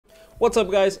What's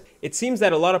up guys? It seems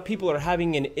that a lot of people are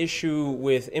having an issue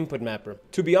with Input Mapper.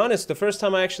 To be honest, the first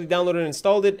time I actually downloaded and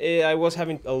installed it, I was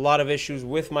having a lot of issues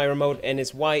with my remote, and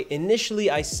it's why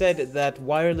initially I said that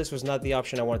wireless was not the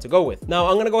option I wanted to go with. Now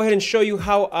I'm gonna go ahead and show you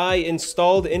how I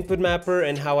installed Input Mapper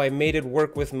and how I made it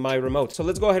work with my remote. So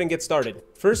let's go ahead and get started.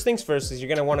 First things first is you're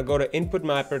gonna wanna go to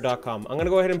inputmapper.com. I'm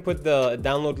gonna go ahead and put the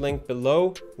download link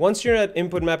below. Once you're at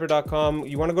inputmapper.com,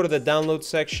 you wanna go to the download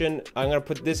section. I'm gonna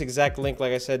put this exact link,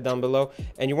 like I said, down below,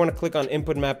 and you want to click on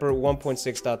Input Mapper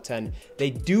 1.6.10. They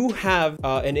do have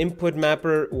an Input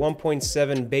Mapper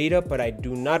 1.7 beta, but I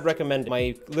do not recommend it.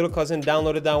 My little cousin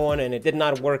downloaded that one and it did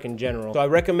not work in general, so I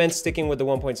recommend sticking with the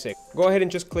 1.6. Go ahead and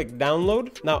just click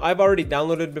download. Now I've already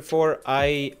downloaded before.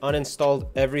 I uninstalled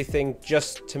everything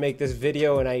just to make this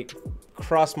video, and I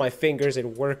cross my fingers it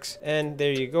works. And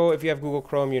there you go. If you have Google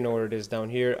Chrome, you know where it is down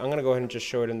here. I'm gonna go ahead and just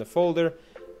show it in the folder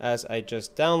as I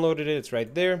just downloaded it. It's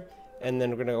right there. And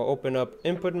then we're gonna go open up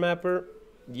Input Mapper.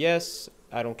 Yes,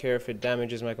 I don't care if it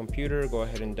damages my computer. Go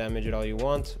ahead and damage it all you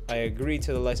want. I agree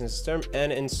to the license term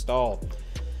and install.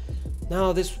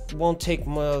 Now this won't take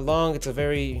long. It's a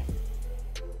very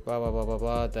blah blah blah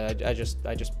blah blah. I just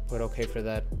put okay for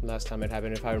that last time it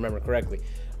happened, if I remember correctly.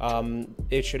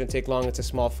 It shouldn't take long. It's a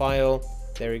small file.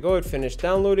 There we go. It finished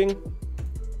downloading.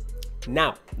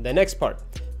 Now the next part.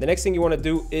 The next thing you want to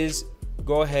do is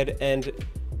go ahead and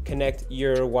connect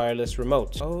your wireless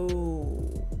remote.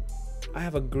 Oh, I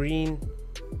have a green.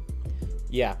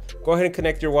 Yeah, go ahead and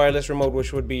connect your wireless remote,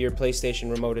 which would be your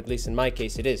PlayStation remote. At least in my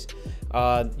case it is.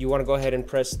 You want to go ahead and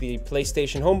press the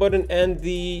PlayStation home button and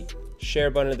the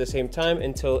share button at the same time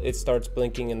until it starts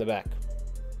blinking in the back.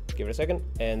 Give it a second,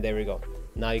 and there we go.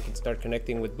 Now you can start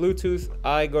connecting with Bluetooth.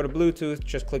 I go to Bluetooth,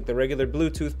 just click the regular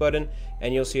Bluetooth button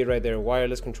and you'll see it right there,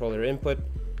 wireless controller input,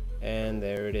 and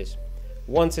there it is.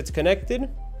 Once it's connected,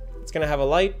 it's gonna have a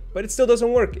light, but it still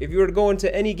doesn't work. If you were to go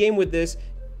into any game with this,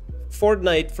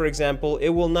 Fortnite for example, it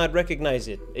will not recognize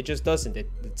it. It just doesn't. It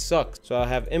sucks. So I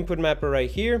have Input Mapper right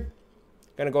here.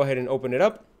 Gonna go ahead and open it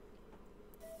up.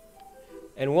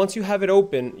 And once you have it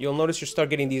open, you'll notice you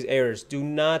start getting these errors. Do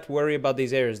not worry about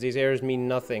these errors. These errors mean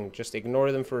nothing. Just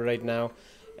ignore them for right now.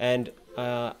 And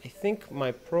I think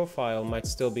my profile might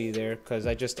still be there because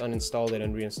I just uninstalled it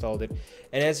and reinstalled it.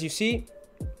 And as you see,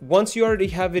 once you already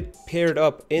have it paired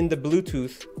up in the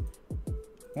Bluetooth,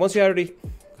 once you already,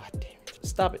 god damn it,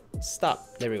 stop it,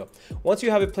 stop, there we go. Once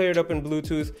you have it paired up in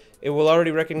Bluetooth, it will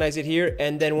already recognize it here,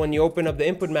 and then when you open up the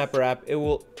Input Mapper app, it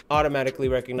will automatically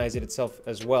recognize it itself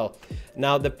as well.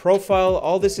 Now the profile,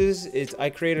 all this is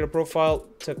I created a profile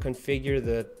to configure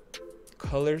the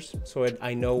colors, so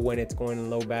I know when it's going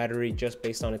low battery just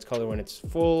based on its color, when it's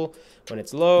full, when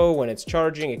it's low, when it's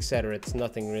charging, etc. It's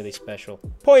nothing really special.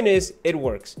 Point is, it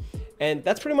works. And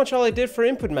that's pretty much all I did for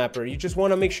Input Mapper. You just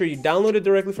want to make sure you download it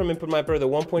directly from Input Mapper, the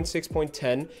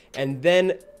 1.6.10, and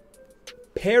then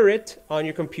pair it on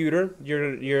your computer,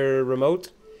 your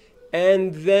remote,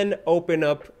 and then open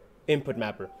up Input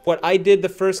Mapper. What I did the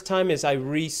first time is I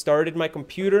restarted my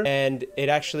computer and it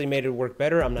actually made it work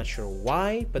better. I'm not sure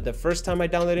why, but the first time I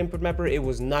downloaded Input Mapper, it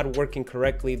was not working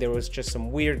correctly. There was just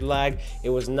some weird lag.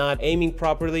 It was not aiming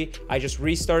properly. I just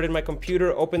restarted my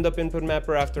computer, opened up Input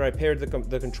Mapper after I paired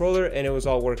the controller, and it was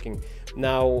all working.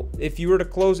 Now, if you were to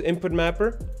close Input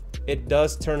Mapper, it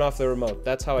does turn off the remote.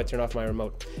 That's how I turn off my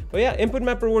remote. But yeah, Input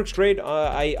Mapper works great.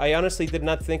 I honestly did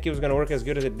not think it was gonna work as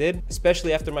good as it did,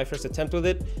 especially after my first attempt with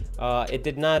it. It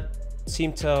did not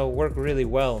seem to work really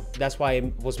well. That's why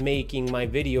I was making my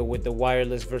video with the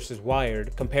wireless versus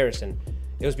wired comparison.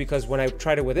 It was because when I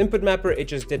tried it with Input Mapper, it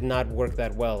just did not work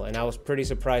that well, and I was pretty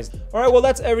surprised. All right, well,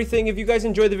 that's everything. If you guys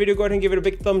enjoyed the video, go ahead and give it a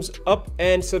big thumbs up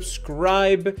and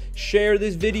subscribe. Share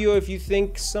this video if you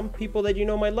think some people that you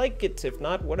know might like it. If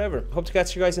not, whatever. Hope to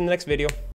catch you guys in the next video.